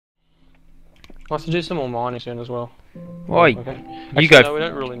I have to do some more mining soon as well. Oi, Okay. you Actually, go. no, we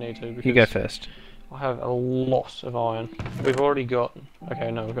don't really need to because You go first. I have a lot of iron. We've already got...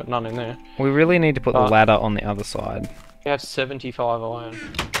 Okay, no, we've got none in there. We really need to put the But ladder on the other side. we have 75 iron.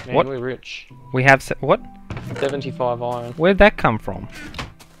 Man, What? we're rich. We have what? 75 iron. Where'd that come from?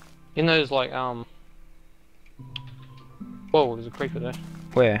 In those, like, Whoa, there's a creeper there.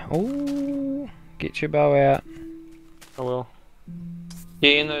 Where? Oh, get your bow out. Oh well.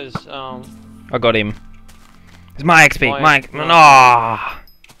 Yeah, in those, I got him. It's my XP. My- Ah,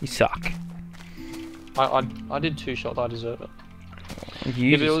 you suck. I did 2 shots, I deserve it.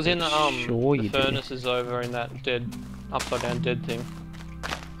 You If it was in the, sure the you do. furnaces over in that upside down dead thing.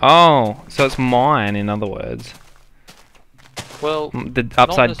 Oh, so it's mine, in other words. Well, The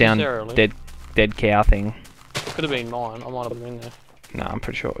upside down necessarily. dead cow thing. It could have been mine, I might have put them in there. No, I'm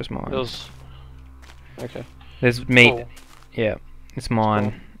pretty sure it was It mine. was... Okay. There's meat. Cool. Yeah, it's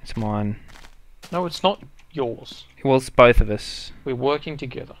mine. Cool. It's mine. No, it's not yours. Well, it's both of us. We're working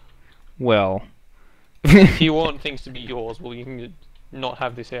together. Well. If you want things to be yours, well, you can not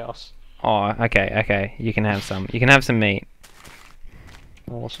have this house. Oh, okay. You can have some. You can have some meat.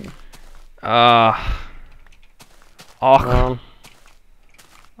 Awesome. Oh, Um,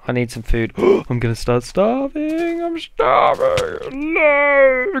 I need some food. I'm gonna start starving. I'm starving.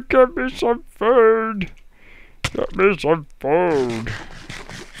 No, get me some food. Get me some food.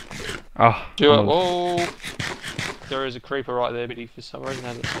 Oh, do it. Whoa! There is a creeper right there, but he for some reason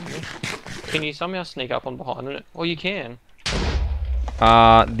hasn't seen me. Can you somehow sneak up on behind it? Oh, you can.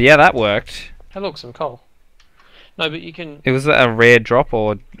 yeah, that worked. Hey, look, some coal. No, but you can... It was a rare drop,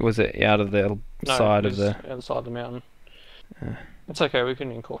 or was it out of the No, side it of was the? other side of the mountain. It's okay, we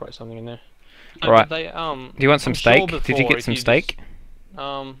can incorporate something in there. No, Right. but they, Do you want some I'm sure steak? Did you before get if some you steak?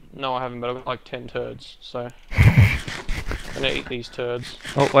 No, I haven't, but I've got like 10 turds, so... I'm gonna eat these turds.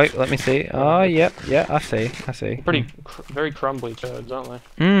 Oh wait, let me see. Oh, yep, yeah, I see. Pretty, very crumbly turds, aren't they?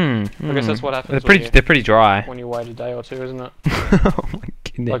 I guess that's what happens They're pretty. when They're pretty dry. When you wait a day or two, isn't it? Oh my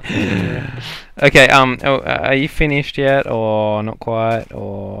goodness. Like, yeah. Okay. Are you finished yet, or not quite,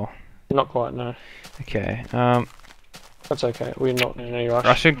 or? Not quite, no. Okay. That's okay, we're not in any rush.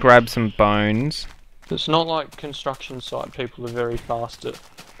 I should grab some bones. It's not like construction site people are very fast at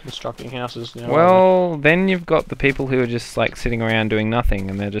constructing houses now. Well, then you've got the people who are just like sitting around doing nothing,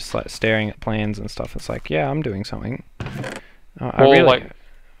 and they're just like staring at plans and stuff. It's like, yeah, I'm doing something. I Or really, like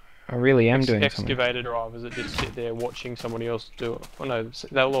I really am doing something. excavator drivers that just sit there watching somebody else do it. Well, no,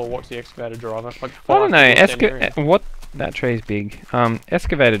 they'll all watch the excavator driver. Like I don't know. people standing around. What? That tree's big.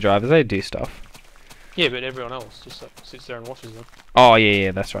 Excavator drivers, they do stuff. Yeah, but everyone else just like, sits there and watches them. Oh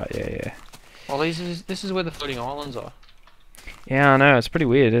yeah, that's right. Yeah. Oh, this is where the floating islands are. Yeah, I know. It's pretty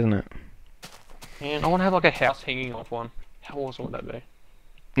weird, isn't it? And I want to have like a house hanging off one. How awesome would that be?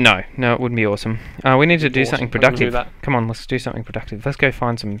 No, it wouldn't be awesome. We need to do Awesome. something I'm gonna do productive. that. Come on, let's do something productive. Let's go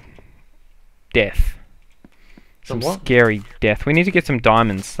find some death. Some what? scary death. We need to get some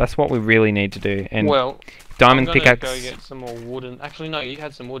diamonds. That's what we really need to do. And Well, diamond I'm gonna pickaxe. go get some more wood and... Actually, no, you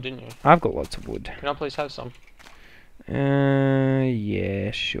had some wood, didn't you? I've got lots of wood. Can I please have some?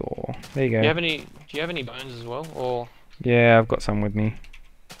 Yeah, sure. There you go. Do you have any bones as well? Or... Yeah, I've got some with me.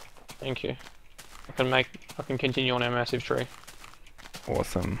 Thank you. I can continue on our massive tree.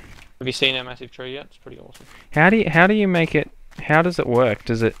 Awesome. Have you seen our massive tree yet? It's pretty awesome. How do you make it? How does it work?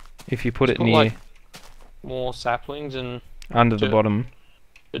 Does it if you put It's it got, near like, more saplings and under the dirt. bottom?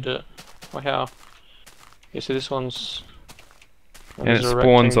 the dirt. Like how... Yeah, so this one's... And it there's a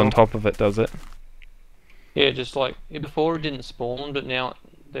spawns on rectangle. top of it, does it? Yeah, just like... before it didn't spawn, but now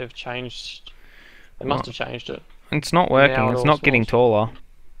they've changed... They must have changed it. It's not working. Now it It's all not getting taller.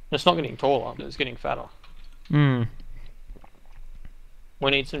 It's not getting taller, but it's getting fatter. Hmm. We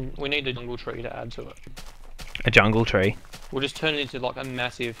need a jungle tree to add to it. A jungle tree. We'll just turn it into like a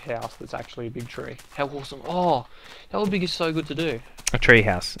massive house that's actually a big tree. How awesome! Oh, that would be so good to do. A tree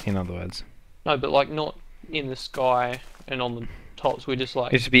house, in other words. No, but like not in the sky and on the tops. We just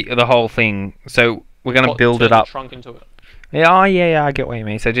like It should be the whole thing. So we're gonna build turn it up. the trunk into it Yeah, oh yeah, I get what you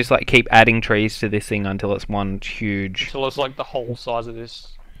mean. So just like keep adding trees to this thing until it's one huge. until it's like the whole size of this.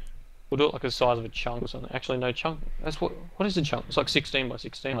 We'll do it like the size of a chunk or something. Actually, no chunk. That's what is a chunk? It's like 16 by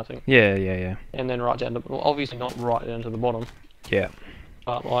 16, I think. Yeah. And then right down to, well, obviously not right down to the bottom, Yeah.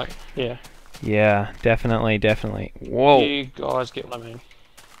 but like, yeah. Yeah, definitely. Whoa. You guys get what I mean.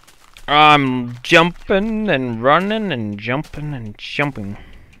 I'm jumping and running and jumping and jumping.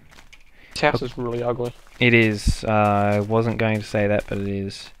 This house is really ugly. It is. I wasn't going to say that, but it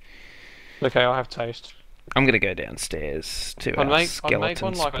is. Okay, I have taste. I'm gonna go downstairs to I'd our make skeleton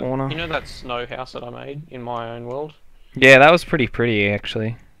one like spawner. you know that snow house that I made in my own world? Yeah, that was pretty pretty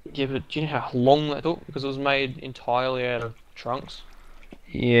actually. Yeah, but do you know how long that took? Because it was made entirely out of trunks.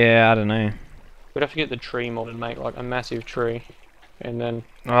 Yeah, I don't know. We'd have to get the tree mod and make like a massive tree, and then.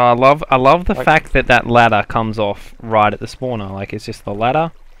 Oh, I love the Like, fact that that ladder comes off right at the spawner. Like it's just the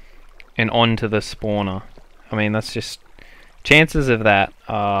ladder and onto the spawner. I mean, that's just chances of that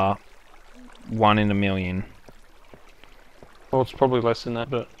are 1 in a million. Well, it's probably less than that,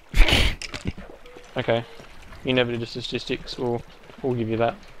 but okay. You never did statistics, we'll give you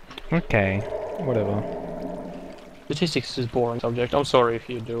that. Okay, whatever. Statistics is a boring subject. I'm sorry if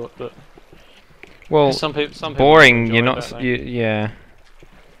you do it, but Well, some people boring. enjoy You're it, not. don't they? Yeah.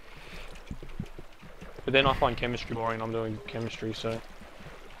 But then I find chemistry boring. I'm doing chemistry, so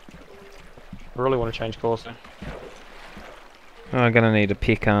I really want to change course though. Oh, I'm gonna need a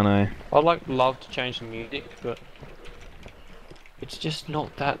pick, aren't I? I'd love to change the music, but it's just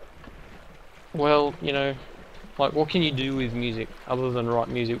not that well, you know. Like, what can you do with music other than write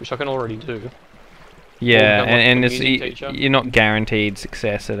music, which I can already do? Yeah, Or become, like, and a it's music teacher. you're not guaranteed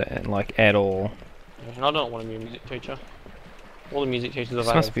success at it, like at all. Yeah, and I don't want to be a music teacher. All the music teachers I've This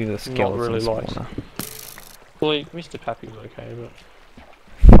had must be the not skeleton really liked. spawner. Well, Mr. Pappy was okay,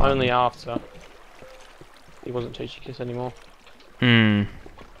 but only after he wasn't teaching us anymore. Hmm.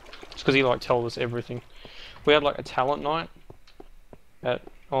 It's because he like told us everything. We had like a talent night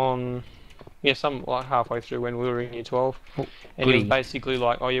some like halfway through when we were in year 12, Oh, and he was goody. basically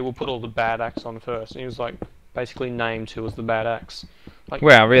like, "Oh yeah, we'll put all the bad acts on first." And he was like, basically named who was the bad acts. Like,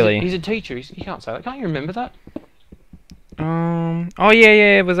 Wow, really? He's a teacher. He can't say that. Can't you remember that? Oh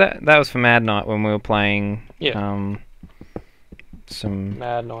yeah. Was that was for Mad Night when we were playing? Yeah. Some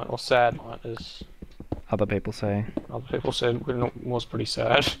Mad night or sad night, as other people say. other people said. Was pretty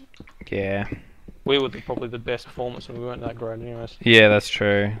sad. Yeah. We were probably the best performance, and we weren't that great, anyways. Yeah, that's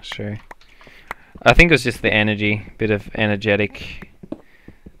true. That's true. I think it was just the energy, bit of energetic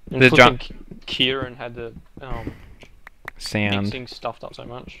And The flipping Kieran had the sound. mixing stuffed up so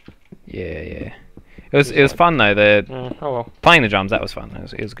much. Yeah. It was fun though. Yeah, oh well. Playing the drums, that was fun.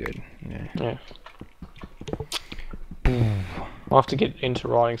 It was good. Yeah. I'll have to get into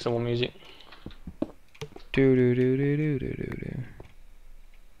writing some more music. Do.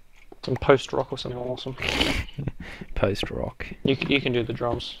 Some post rock or something awesome. Post rock. You can do the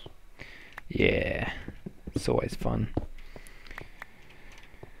drums. Yeah. It's always fun.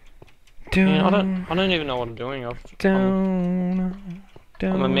 Man, I don't even know what I'm doing.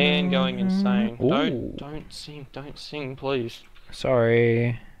 I'm a man going insane. Ooh. Don't sing, please.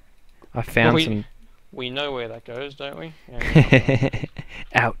 Sorry. I found some We know where that goes, don't we?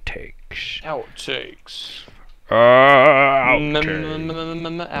 outtakes. Outtakes. Outtakes.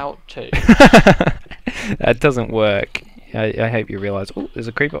 Outtakes. That doesn't work. I hope you realise. Oh, there's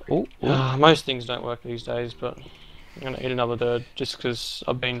a creeper. Oh. Most things don't work these days, but I'm gonna eat another bird just because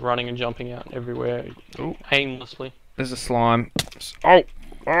I've been running and jumping out everywhere aimlessly. There's a slime. Oh,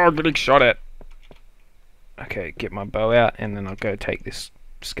 I'm getting shot at. Okay, get my bow out and then I'll go take this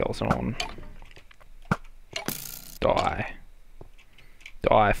skeleton on. Die,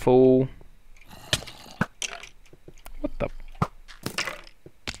 fool. What the?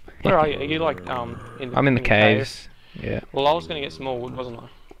 Where are you? Are you like I'm in the caves. Yeah. Well, I was gonna get some more wood, wasn't I?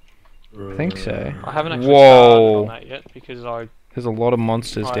 I think so. I haven't actually started on that yet because There's a lot of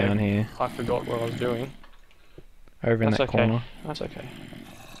monsters down here. I forgot what I was doing. Over in that corner. That's okay.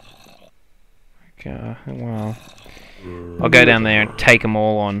 Okay, well. I'll go down there and take them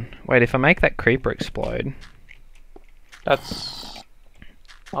all on. Wait, if I make that creeper explode... That's...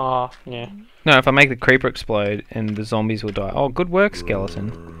 yeah. No, if I make the creeper explode and the zombies will die. Oh, good work, skeleton.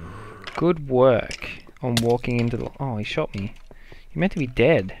 Good work on walking into the... Oh, he shot me. You're meant to be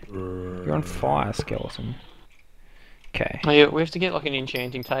dead. You're on fire, skeleton. Okay. Oh, yeah, we have to get like an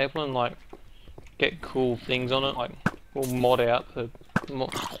enchanting table and like get cool things on it. Like we'll mod out the Come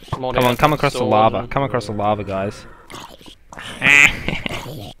across the lava. Come across the lava, guys.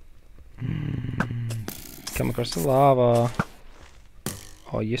 Come across the lava.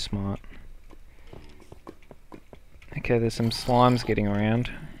 Oh, you're smart. Okay, there's some slimes getting around.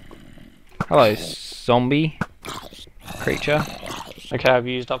 Hello, zombie creature. Okay, I've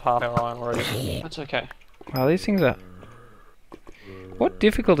used up half our iron already. That's okay. Wow, these things are... What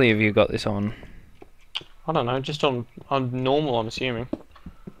difficulty have you got this on? I don't know, just on normal, I'm assuming.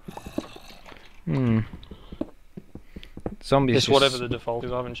 Zombies Just whatever the default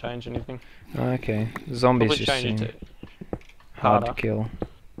is, I haven't changed anything. Okay, zombies Probably just change seem it to hard to harder. kill.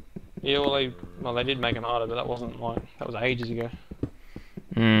 Yeah, well they did make them harder, but that wasn't like, that was ages ago.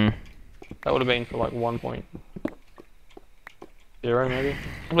 That would have been for like 1.0 maybe.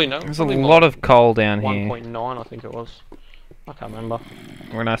 Probably no. There's a probably lot of coal down here. 1.9 I think it was. I can't remember.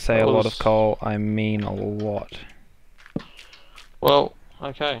 When I say a lot of coal, I mean a lot. Well,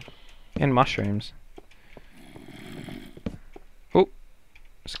 okay. And mushrooms. Oh,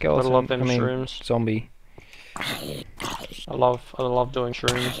 skeleton. I love them shrooms. Zombie. I love doing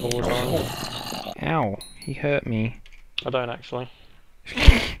shrooms all the time. Ow, he hurt me. I don't actually.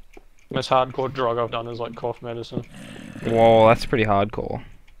 Most hardcore drug I've done is like cough medicine. Whoa, that's pretty hardcore.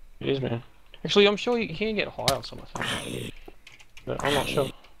 It is, man. Actually, I'm sure you can get high off some of them. But I'm not sure.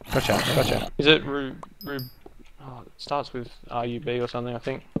 Gotcha. Is it oh, it starts with RUB or something, I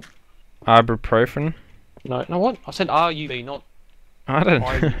think. Ibuprofen? No, what? I said RUB, not I don't know.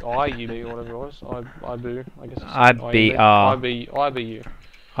 IUB or whatever it was. IBU, I guess. IBR. IBU.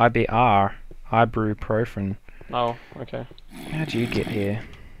 IBR. Ibuprofen. Oh, okay. How'd you get here?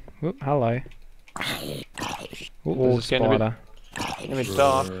 Whoop, hello. Ooh, there's a It's getting spider. a bit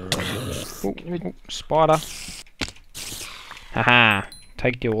dark. Ooh, spider. Haha.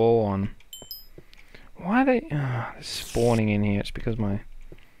 Take you all on. Why are they they're spawning in here? It's because my...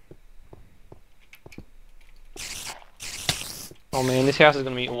 Oh man, this house is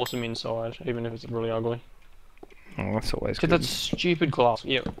going to be awesome inside, even if it's really ugly. Oh, that's always Did good. that stupid glass.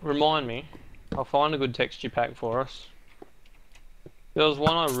 Yeah, remind me. I'll find a good texture pack for us. There was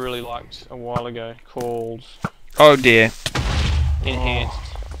one I really liked a while ago called Oh dear. Enhanced.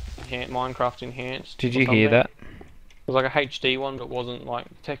 Minecraft Enhanced. Did you hear that? It was like a HD one, but wasn't like,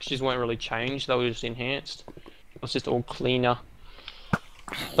 textures weren't really changed, they were just enhanced. It was just all cleaner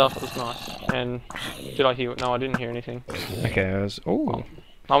stuff. It was nice. And did I hear it? No, I didn't hear anything. Okay, I was... Ooh.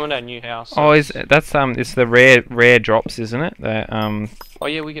 I'm in our new house. So Oh, it's the rare drops, isn't it? That oh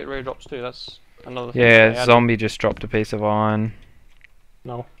yeah, we get rare drops too. That's another thing. yeah, zombie just dropped a piece of iron.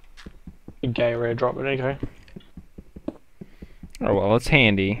 No. Big gay rare drop, but okay. Oh well, it's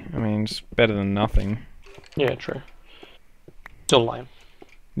handy. I mean, it's better than nothing. Yeah, true. Still lame.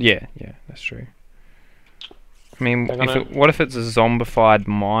 Yeah, that's true. I mean, what if it's a zombified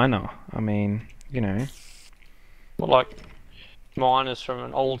miner? I mean, you know. Well, like miners from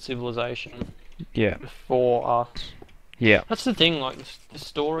an old civilization. Yeah. Before us. Yeah. That's the thing. Like the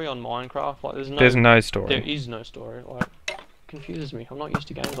story on Minecraft, like there's no story. There is no story. Like, it confuses me. I'm not used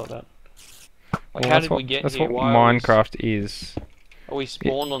to games like that. Like, well, how did we get that's here? what Why Minecraft is. Are we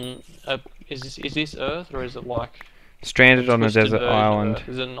spawned on? Is this Earth or is it like stranded on a desert island?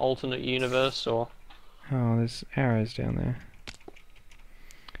 Is it an alternate universe or? Oh, there's arrows down there.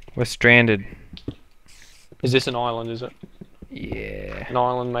 We're stranded. Is this an island? Is it? Yeah. An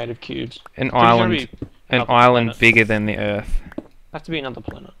island made of cubes. An island planet. bigger than the Earth. Have to be another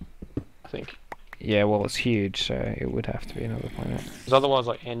planet, I think. Yeah, well, it's huge, so it would have to be another planet. Because otherwise,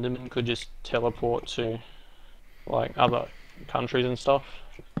 like Enderman could just teleport to like other countries and stuff.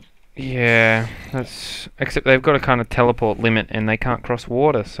 Yeah, except they've got a kind of teleport limit, and they can't cross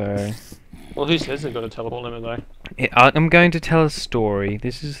water, so. Well, who says they've got a teleport limit though? I'm going to tell a story.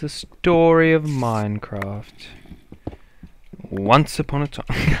 This is the story of Minecraft. Once upon a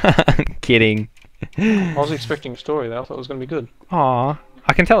time. Kidding. I was expecting a story though. I thought it was going to be good. Aw,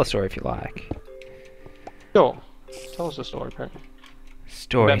 I can tell a story if you like. Sure. Tell us a story, Perry.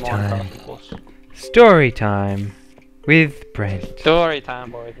 Story About time. Minecraft, of course. Story time. With Brent. Story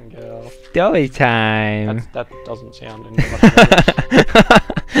time, boys and girls. Story time. That doesn't sound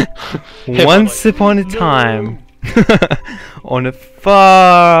any Once upon a time. On a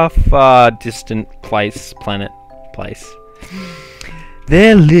far, far distant place.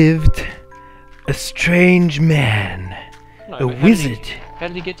 There lived a strange man. No, a wizard. How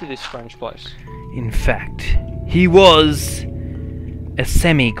did he get to this strange place? In fact, he was a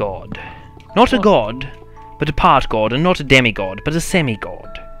semi-god. Not a god, but a part god, and not a demigod, but a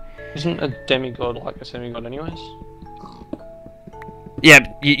semi-god. Isn't a demigod like a semi-god anyways?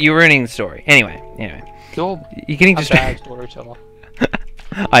 Yeah, you're ruining the story. Anyway. You're You're getting a bad storyteller.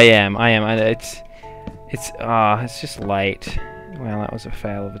 I am. It's just late. Well, that was a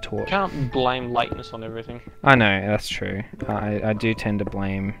fail of a torch. You can't blame lateness on everything. I know, that's true. I do tend to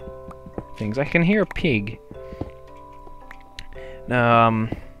blame things. I can hear a pig.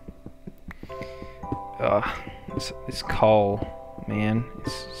 This coal, man,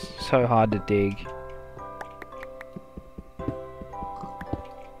 it's so hard to dig.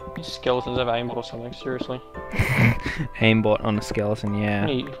 These skeletons have aimbot or something, seriously. Aimbot on a skeleton, yeah.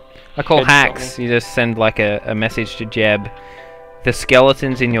 Hey, I call hacks. You just send like a message to Jeb. The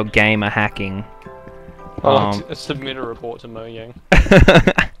skeletons in your game are hacking. I'll submit a report to Mojang.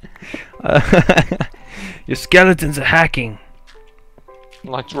 Your skeletons are hacking.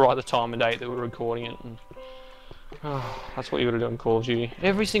 Like right the time and date that we're recording it. And, that's what you gotta do in Call of Duty.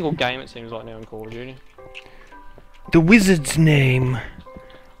 Every single game it seems like now in Call of Duty. The wizard's name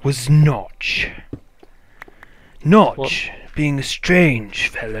was Notch. Notch, being a strange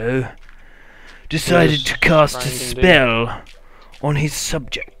fellow, decided to cast a spell on his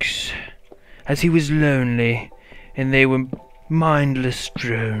subjects, as he was lonely and they were mindless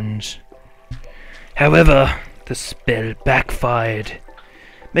drones. However, the spell backfired,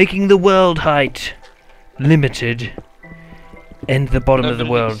 making the world height limited and the bottom of the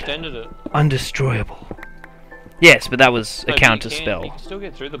world undestroyable. Yes, but that was a counter spell. You can still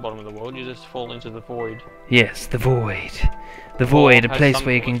get through the bottom of the world, you just fall into the void. Yes, the void. The void, a place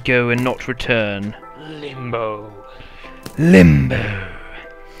where you can go and not return. Limbo. Limbo.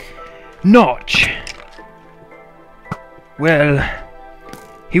 Notch. Well,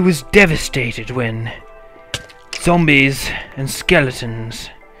 he was devastated when zombies and skeletons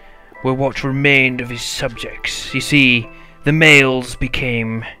were what remained of his subjects. You see, the males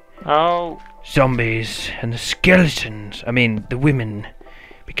became zombies, and the women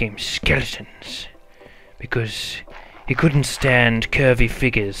became skeletons. Because he couldn't stand curvy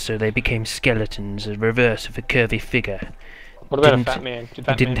figures, so they became skeletons, a reverse of a curvy figure. What about a fat man? He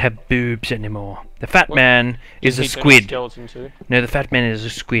didn't have boobs anymore. The fat man is a squid. No, the fat man is a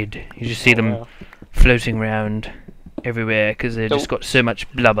squid. You just see them floating around everywhere because they've just got so much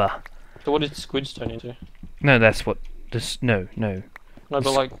blubber. So what did squids turn into? No, that's what this. No. No, but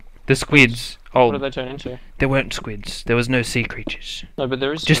like the squids. Oh, what did they turn into? There weren't squids. There was no sea creatures. No, but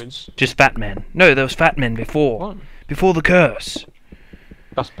there is squids. Just fat men. No, there was fat men before. What? Before the curse.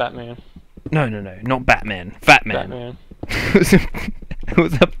 That's Batman. No, not Batman. Fat man. Batman. It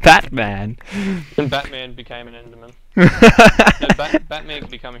was a Batman. And Batman became an Enderman. No, Batman could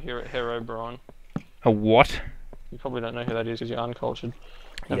become a hero, Brian. A what? You probably don't know who that is because you're uncultured.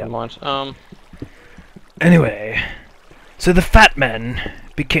 Never mind. Anyway, so the fat man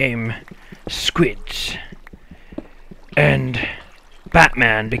became squids, and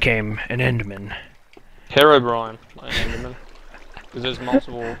Batman became an Enderman. Hero Brian, not an Enderman. Because there's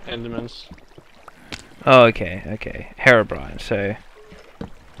multiple Endermans. Oh, okay. Herobrine, so...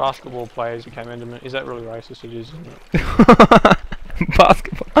 Basketball players became Enderman. Is that really racist? It is, isn't it?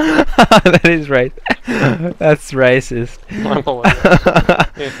 Basketball. That is racist. That's racist. I apologize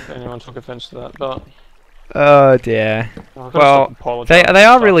if anyone took offense to that, but... Oh dear. Well, they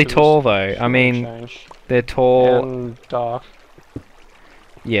are really tall though. I mean, they're tall... And dark.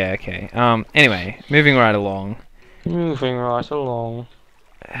 Yeah, okay. Anyway, moving right along.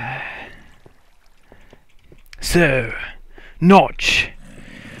 So, Notch.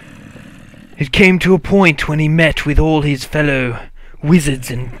 It came to a point when he met with all his fellow wizards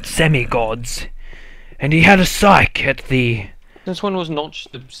and semi-gods, and he had a psych at the... Since when was Notch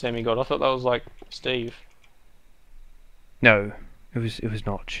the semi-god? I thought that was like Steve. No, it was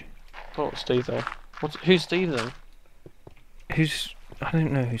Notch. I thought it was Steve though. Who's Steve then? I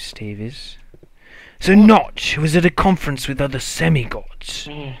don't know who Steve is. So Notch was at a conference with other semi-gods,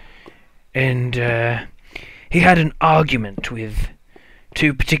 and he had an argument with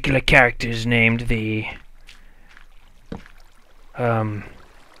two particular characters named the...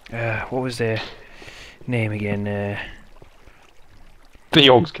 what was their name again? The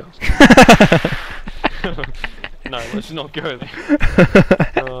Yogscast. No, let's not go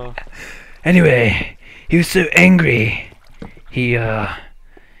there. Anyway, he was so angry. He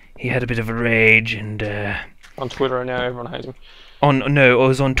had a bit of a rage and on Twitter and now everyone hates him. It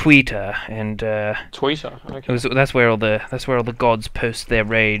was on Twitter and Twitter. Okay. That's where all the gods post their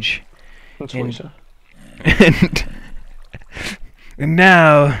rage. On Twitter. And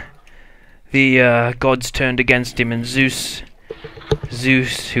now the gods turned against him, and Zeus,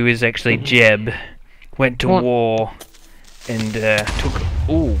 who is actually Jeb, went to war and took...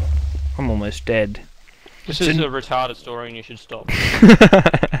 Ooh, I'm almost dead. This is a retarded story and you should stop.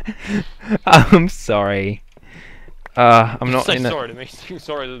 I'm sorry. I'm not say in sorry to me.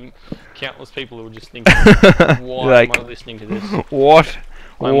 Sorry to the countless people who were just thinking, why am I listening to this? What?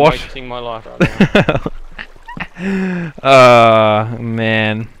 I'm wasting my life right now.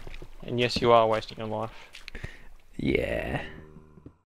 Man. And yes, you are wasting your life. Yeah.